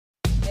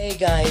Hey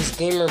guys,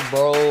 Gamer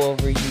Bro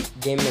over here.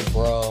 Gamer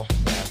Bro,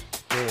 yeah,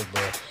 Gamer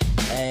Bro,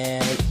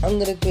 and I'm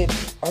gonna be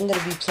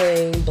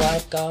playing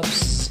Black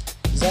Ops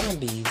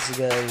Zombies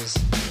because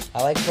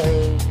I like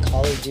playing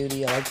Call of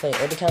Duty. I like playing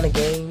any kind of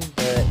game,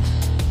 but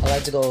I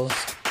like to go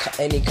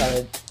any kind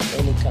of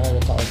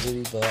Call of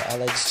Duty. But I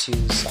like to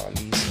choose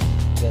zombies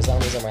because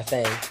zombies are my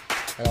thing,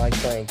 and I like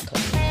playing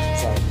zombies a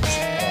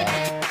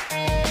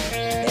lot.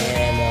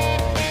 And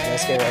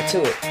let's get right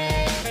to it.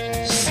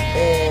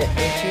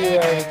 If you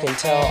already can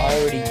tell, I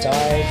already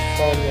died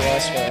from the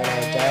last one, and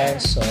I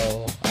died, so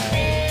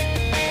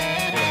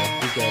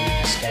we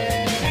can start a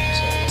new one.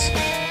 So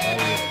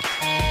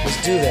let's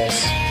do this.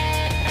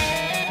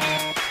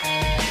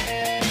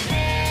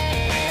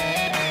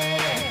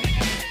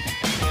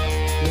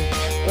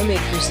 Let me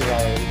increase the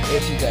volume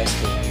if you guys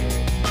can hear it.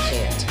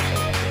 Can't.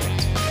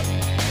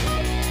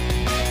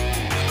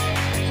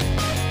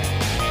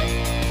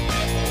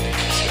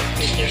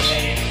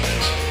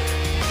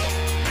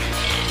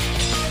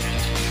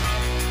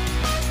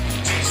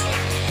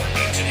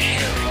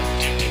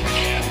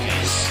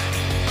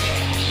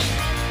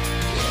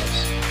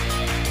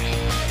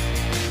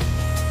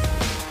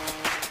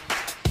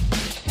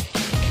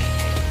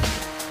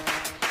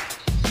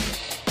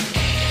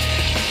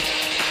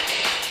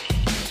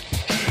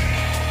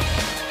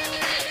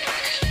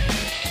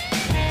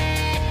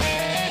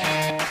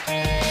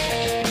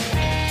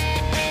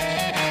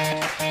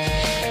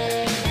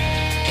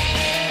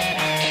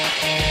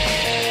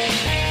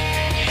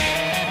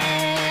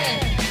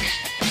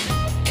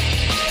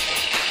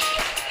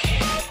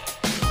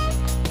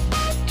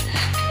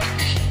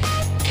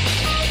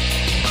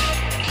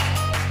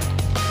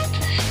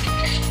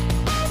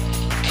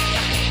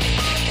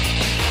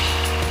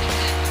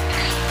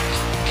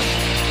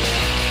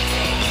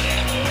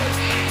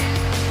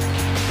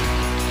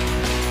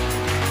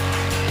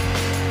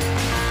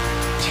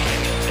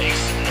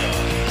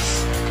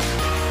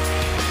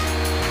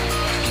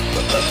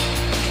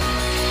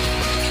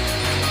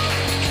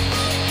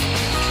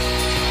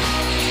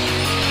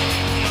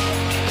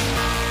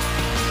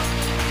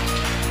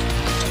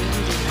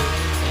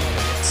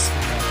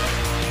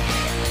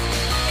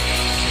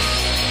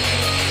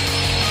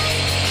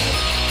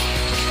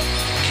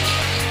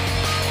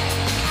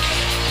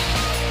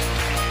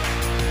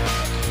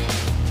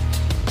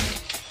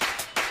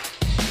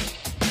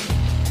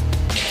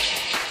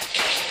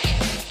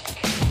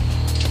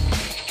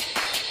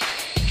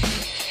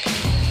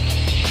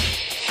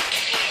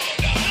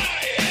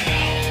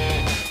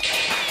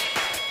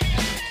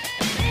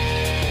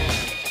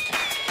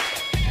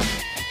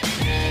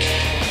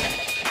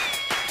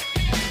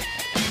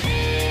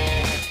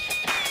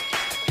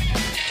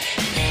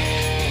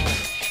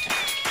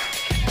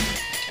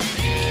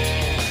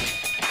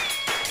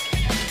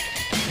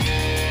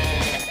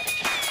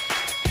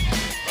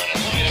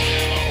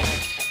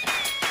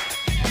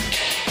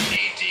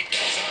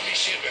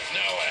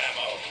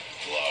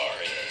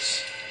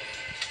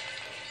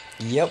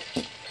 Yep.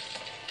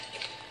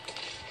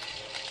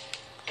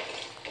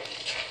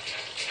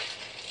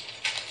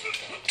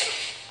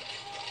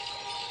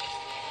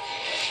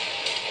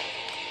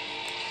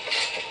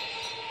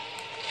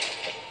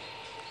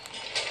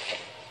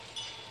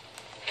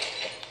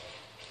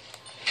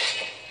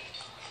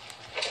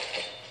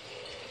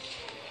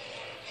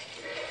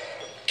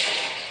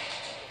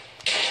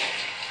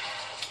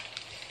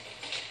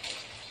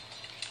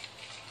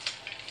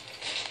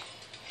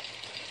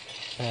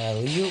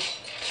 You.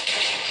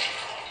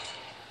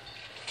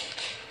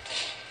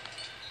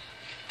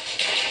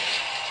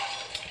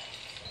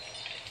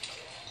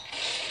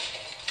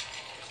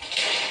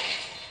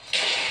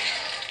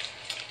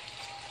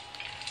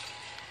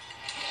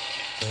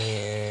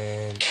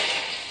 And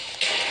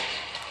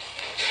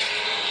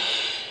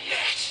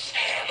next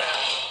ammo.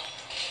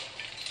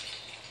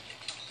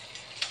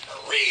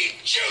 Reed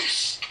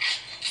juice.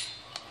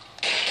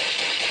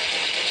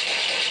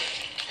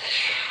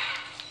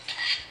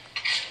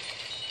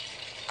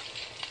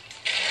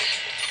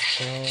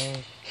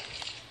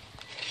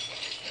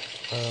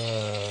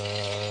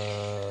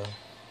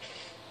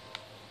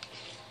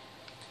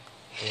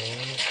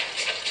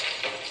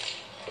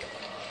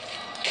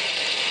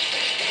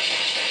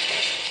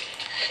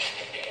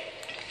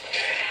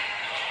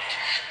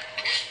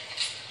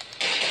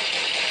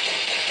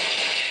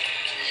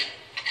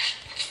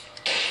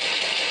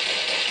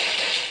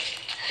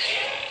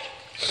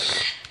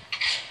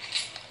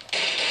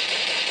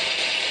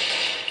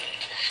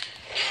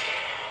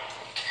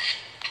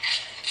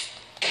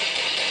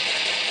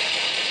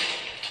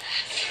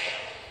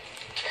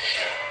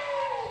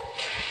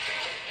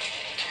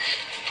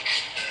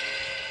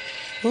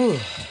 Whew.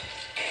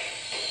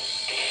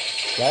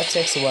 That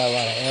takes away a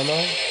lot of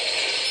ammo.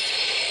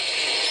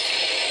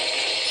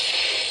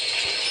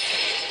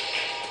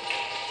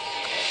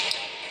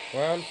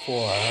 Round 4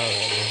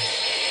 already.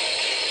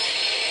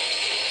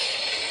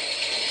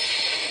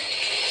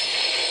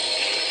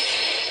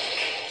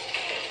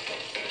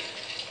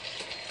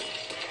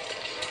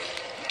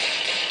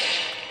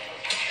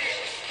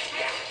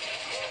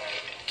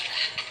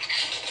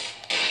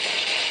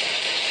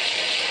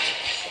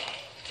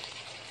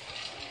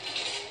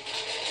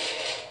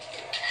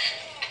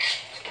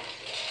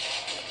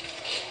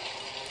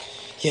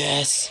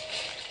 Yes.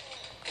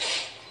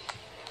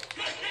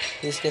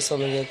 Please get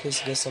something good.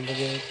 Please get something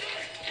good.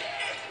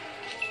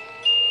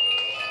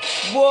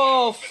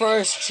 Whoa!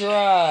 First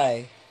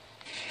try.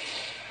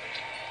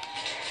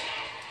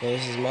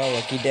 This is my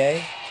lucky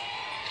day.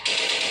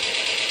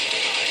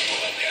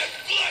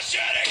 Flush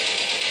addict!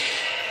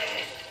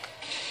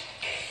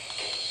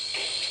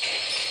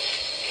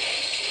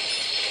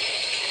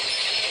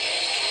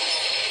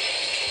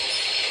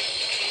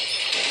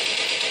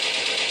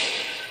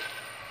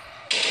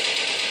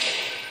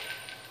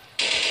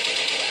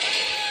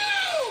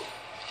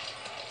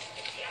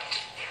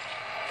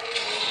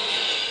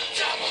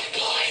 Double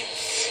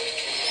points!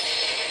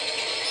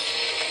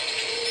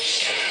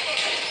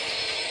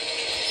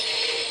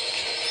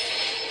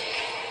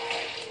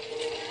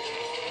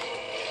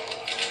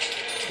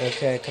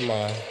 Okay, come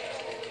on.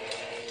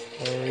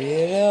 Hurry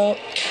it up.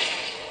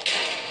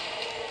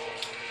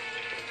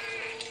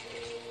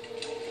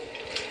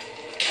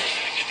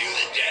 Time to do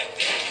the death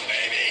dance,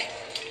 baby!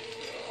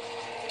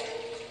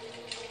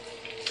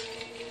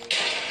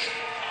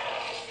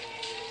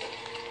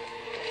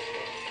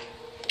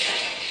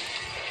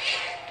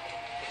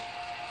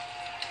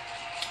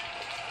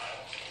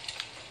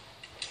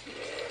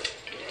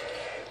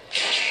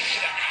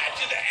 Add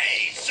to the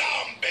A,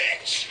 some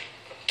bitch!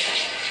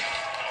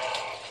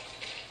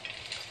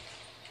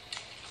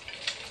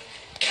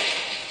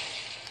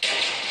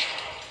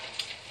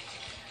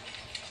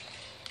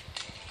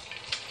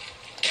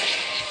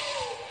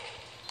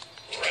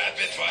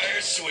 Rapid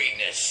fire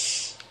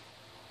sweetness.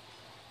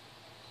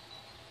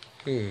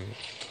 Keep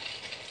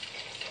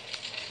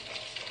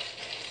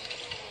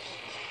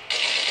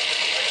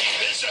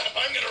this up,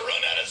 I'm gonna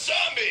run out of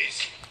zombies.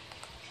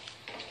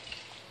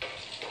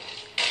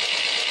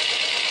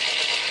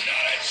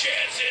 Not a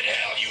chance in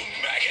hell, you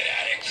maggot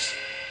addicts.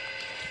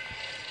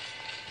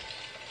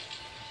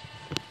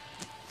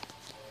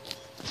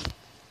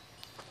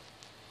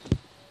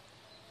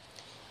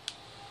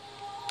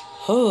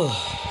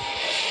 Oh.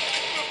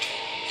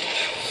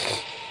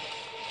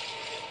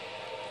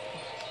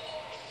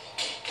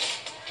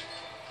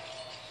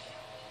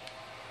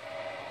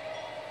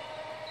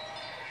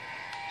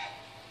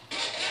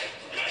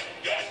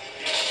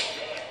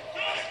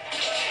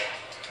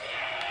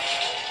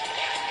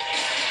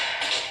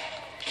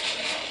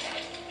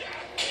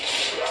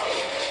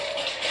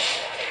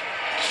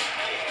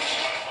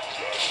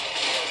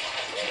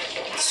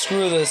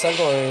 Screw this, I'm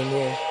going in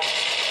here.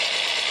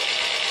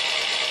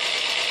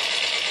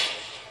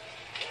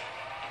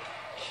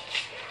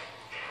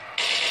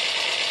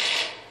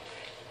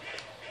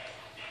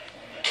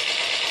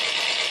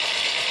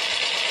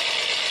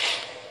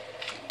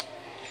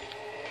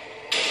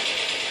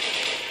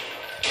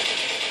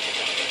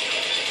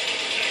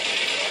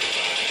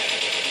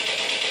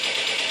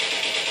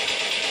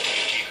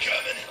 Keep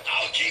coming,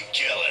 I'll keep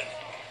killing.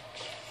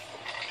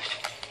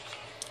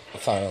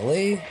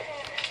 Finally.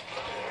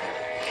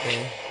 Okay.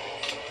 Die!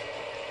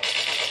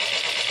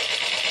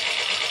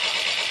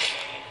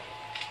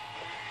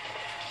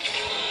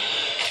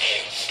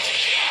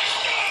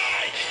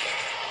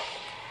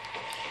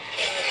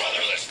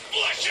 Motherless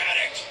flesh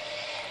addict!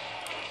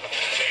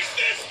 Taste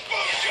this,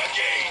 bone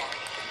junkie!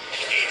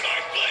 Eat my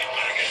blade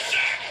bag and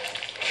sack!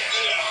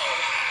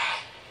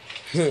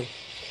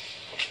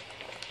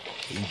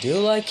 You do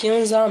like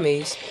killing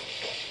zombies.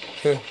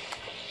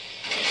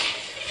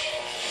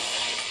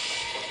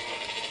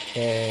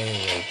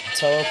 Okay,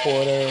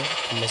 teleporter.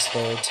 Almost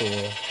there too.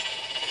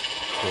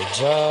 Good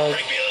job.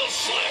 Bring me little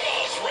slime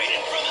balls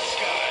raining from the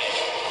sky!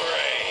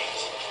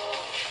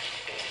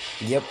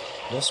 Great! Yep,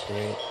 that's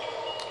great.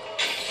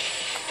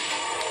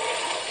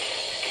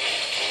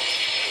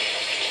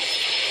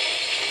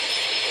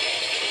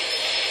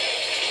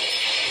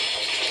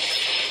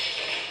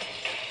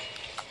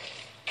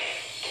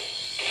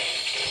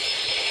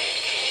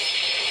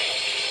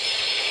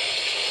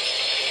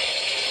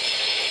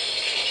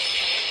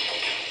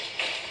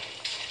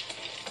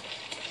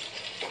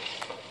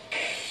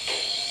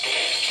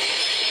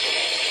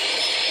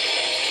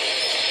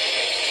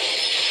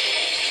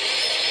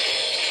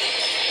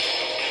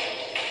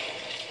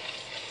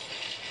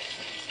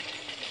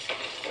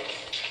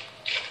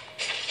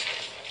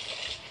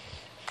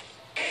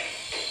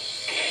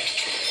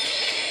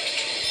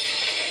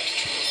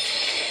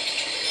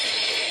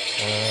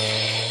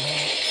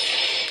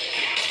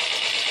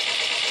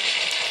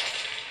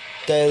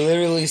 That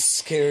literally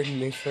scared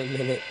me for a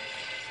minute.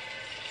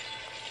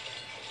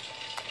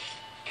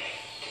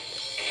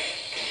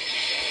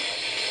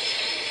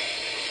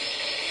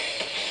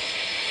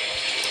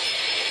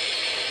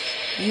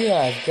 You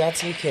have got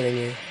to be kidding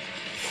me.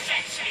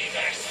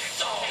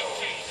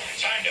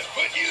 Time to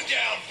put you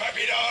down,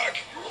 puppy dog!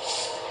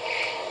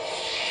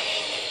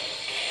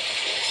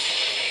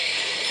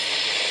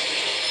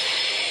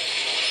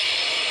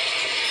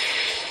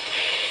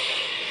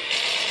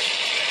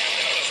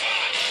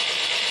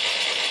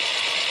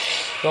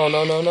 No,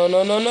 no, no, no,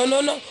 no, no, no, no,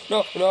 no,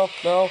 no, no,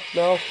 no,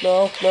 no,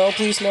 no, no,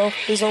 please, no,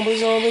 please don't,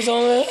 please don't, please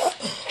don't.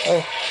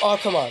 Oh,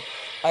 come on.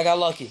 I got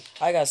lucky.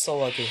 I got so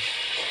lucky.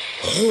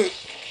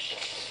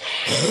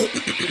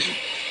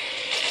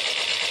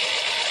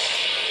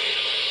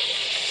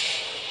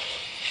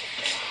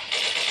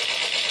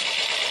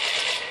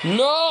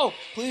 No!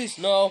 Please,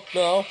 no,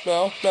 no,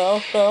 no,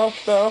 no, no,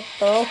 no,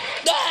 no.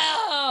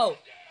 No!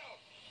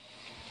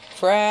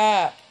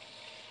 Crap.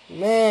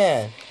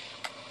 Man.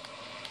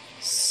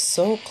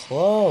 So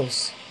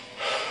close.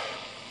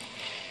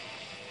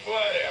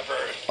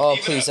 Whatever. Oh,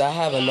 Even please, a I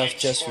have enough blind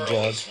just for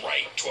squirrel Jug. is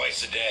right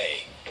twice a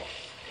day.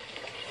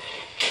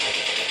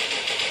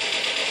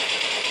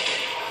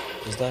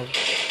 Is that?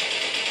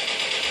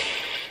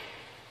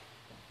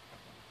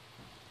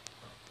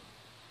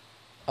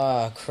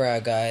 Ah,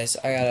 crap, guys.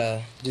 I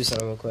gotta do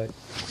something real quick.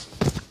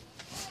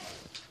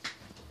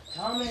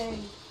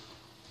 Coming.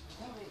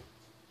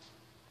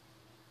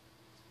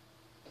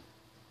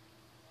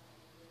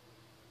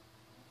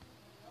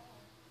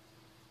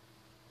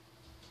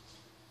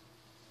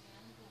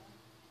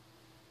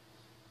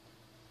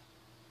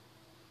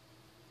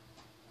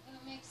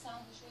 Make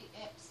sandwich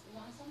apps. You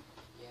want some?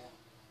 Yeah.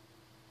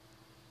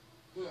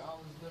 I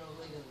was gonna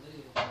make a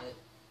video, but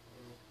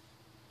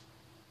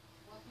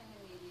What kind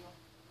of video?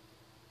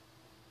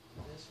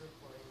 this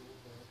recording will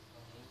be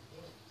playing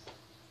games.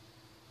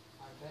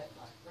 I bet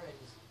my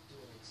friend's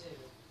doing it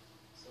too,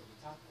 so we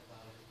talked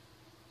about it.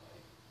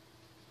 Like,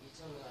 you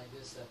tell me like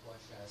this stuff, what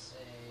should I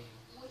say?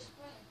 Which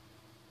friend?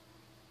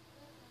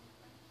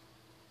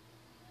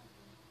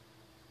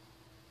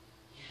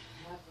 Yeah,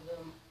 half of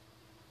them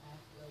have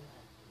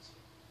this.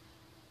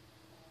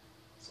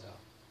 So.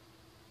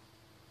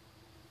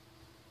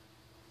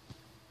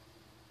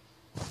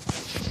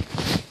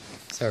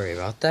 Sorry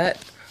about that.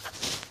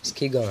 Just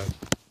keep going.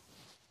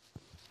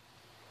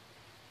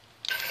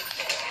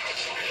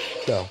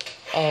 No.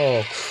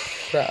 Oh,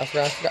 crap. I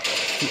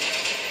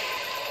forgot.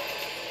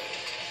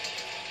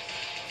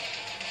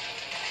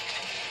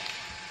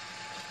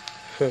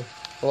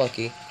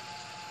 Lucky.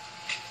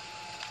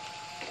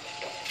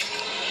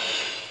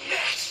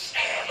 Max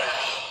ammo.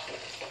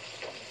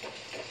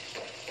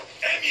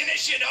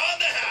 Ammunition on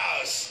the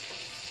house.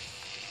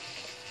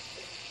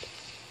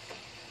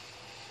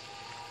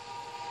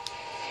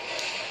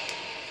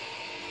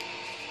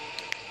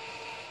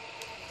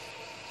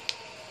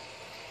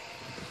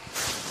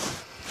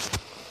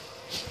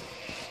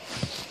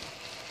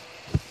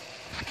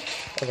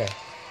 Okay.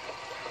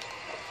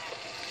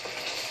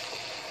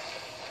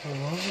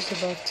 What was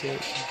I about to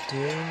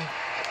do?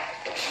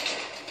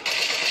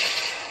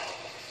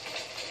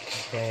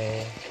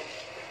 Okay.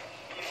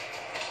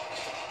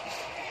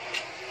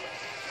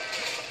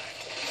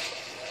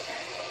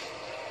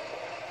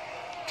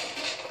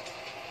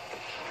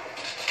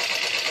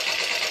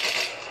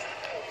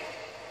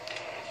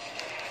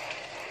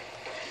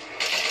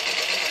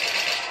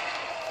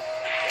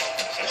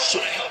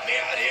 Someone help me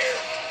out here.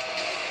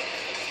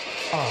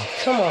 Oh,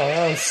 come on,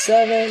 round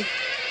 7.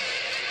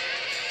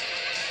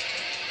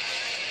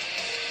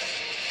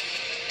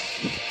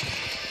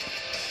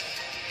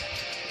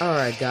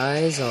 Alright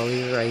guys, I'll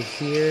leave it right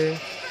here.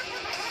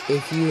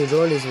 If you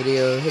enjoyed this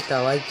video, hit that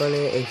like button.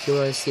 If you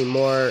want to see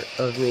more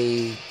of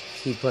me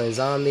keep playing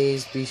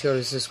zombies, be sure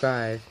to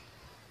subscribe.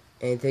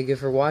 And thank you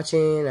for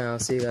watching, and I'll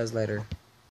see you guys later.